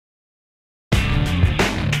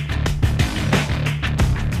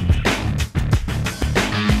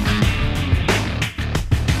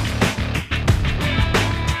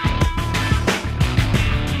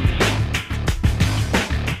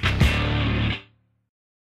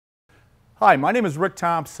Hi, my name is Rick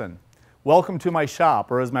Thompson. Welcome to my shop,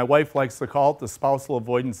 or as my wife likes to call it, the spousal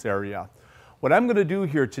avoidance area. What I'm going to do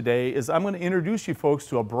here today is I'm going to introduce you folks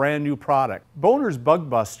to a brand new product. Boner's Bug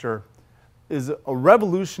Buster is a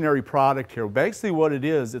revolutionary product here. Basically what it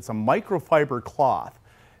is, it's a microfiber cloth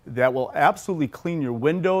that will absolutely clean your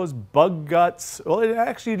windows, bug guts. Well,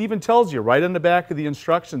 it even tells you right on the back of the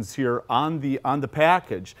instructions here on the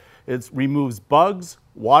package. It removes bugs,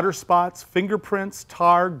 water spots, fingerprints,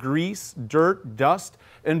 tar, grease, dirt, dust,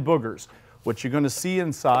 and boogers. What you're going to see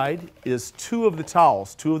inside is two of the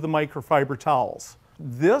microfiber towels.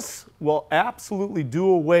 This will absolutely do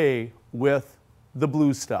away with the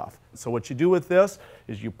blue stuff. So what you do with this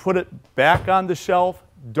is you put it back on the shelf.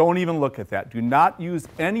 Don't even look at that. Do not use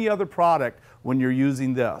any other product when you're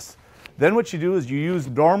using this. Then what you do is you use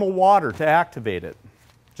normal water to activate it.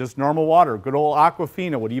 Just normal water. Good old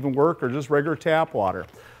Aquafina would even work, or just regular tap water.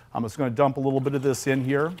 I'm just going to dump a little bit of this in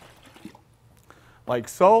here, like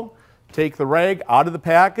so. Take the rag out of the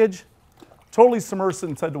package, totally submerge it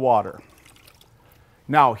inside the water.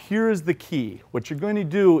 Now here's the key. What you're going to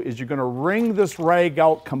do is you're going to wring this rag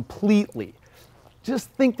out completely. Just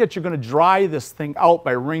think that you're going to dry this thing out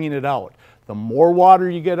by wringing it out. The more water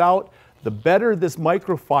you get out, the better this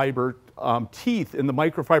microfiber teeth in the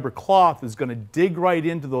microfiber cloth is going to dig right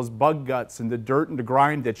into those bug guts and the dirt and the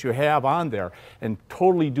grime that you have on there and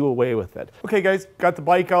totally do away with it. Okay guys, got the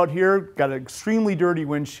bike out here, got an extremely dirty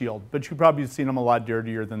windshield, but you've probably seen them a lot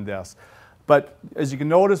dirtier than this. But as you can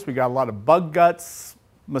notice, we got a lot of bug guts,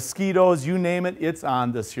 mosquitoes, you name it, it's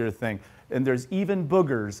on this here thing. And there's even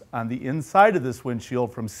boogers on the inside of this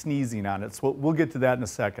windshield from sneezing on it. So we'll get to that in a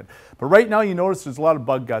second. But right now you notice there's a lot of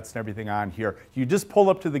bug guts and everything on here. You just pull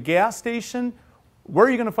up to the gas station. Where are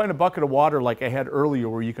you going to find a bucket of water like I had earlier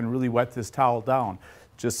where you can really wet this towel down?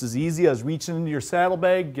 Just as easy as reaching into your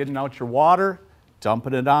saddlebag, getting out your water,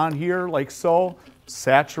 dumping it on here like so,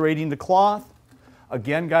 saturating the cloth.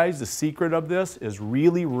 Again, guys, the secret of this is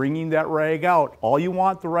really wringing that rag out. All you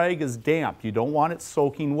want the rag is damp. You don't want it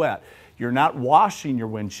soaking wet. You're not washing your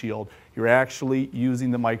windshield. You're actually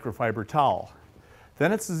using the microfiber towel.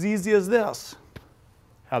 Then it's as easy as this.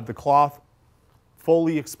 Have the cloth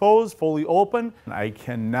fully exposed, fully open. I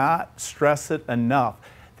cannot stress it enough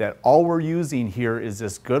that all we're using here is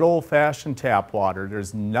this good old-fashioned tap water.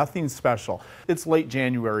 There's nothing special. It's late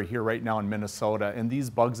January here right now in Minnesota, and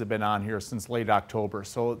these bugs have been on here since late October.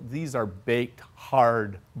 So these are baked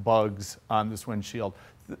hard bugs on this windshield.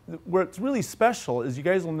 What's really special is you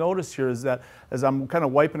guys will notice here is that as I'm kind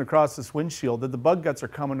of wiping across this windshield that the bug guts are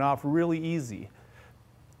coming off really easy.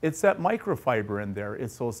 It's that microfiber in there.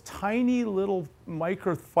 It's those tiny little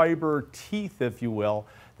microfiber teeth, if you will,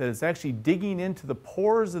 that is actually digging into the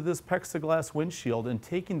pores of this plexiglass windshield and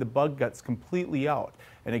taking the bug guts completely out.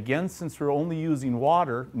 And again, since we're only using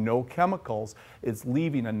water, no chemicals, it's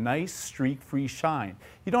leaving a nice streak-free shine.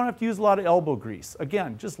 You don't have to use a lot of elbow grease.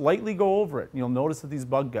 Again, just lightly go over it and you'll notice that these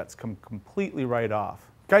bug guts come completely right off.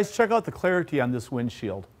 Guys, check out the clarity on this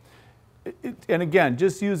windshield. And again,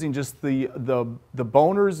 just using the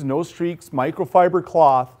Boner's No Streaks microfiber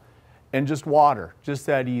cloth and just water, just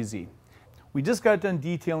that easy. We just got done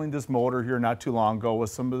detailing this motor here not too long ago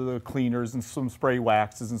with some of the cleaners and some spray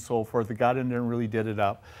waxes and so forth. It got in there and really did it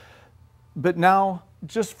up. But now,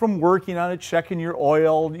 just from working on it, checking your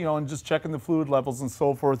oil, and just checking the fluid levels and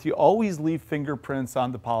so forth, you always leave fingerprints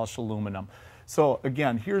on the polished aluminum. So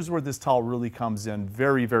again, here's where this towel really comes in,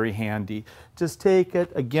 very, very handy. Just take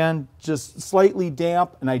it, again, just slightly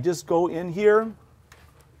damp, and I just go in here,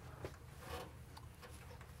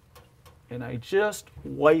 and I just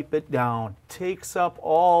wipe it down. Takes up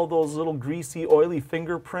all those little greasy, oily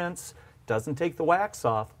fingerprints. Doesn't take the wax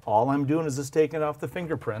off. All I'm doing is just taking off the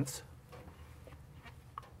fingerprints.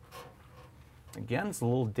 Again, it's a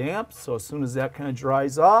little damp, so as soon as that kind of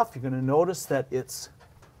dries off, you're going to notice that it's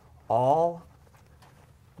all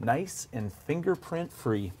nice and fingerprint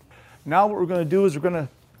free. Now what we're going to do is we're going to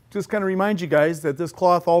just kind of remind you guys that this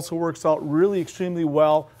cloth also works out really extremely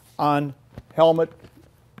well on helmet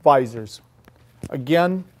visors.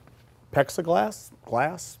 Again, plexiglass,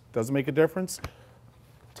 glass, doesn't make a difference.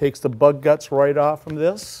 Takes the bug guts right off from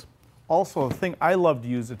this. Also, the thing I love to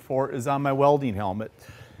use it for is on my welding helmet.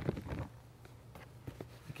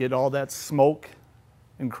 Get all that smoke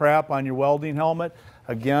and crap on your welding helmet.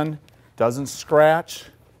 Again, doesn't scratch,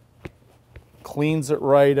 cleans it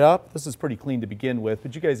right up. This is pretty clean to begin with,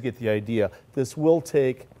 but you guys get the idea. This will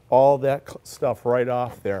take all that stuff right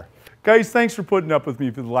off there. Guys, thanks for putting up with me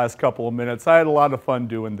for the last couple of minutes. I had a lot of fun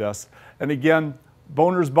doing this. And again,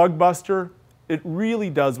 Boner's Bug Buster, it really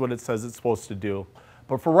does what it says it's supposed to do.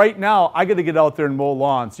 But for right now, I got to get out there and mow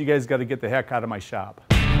lawns. So you guys got to get the heck out of my shop.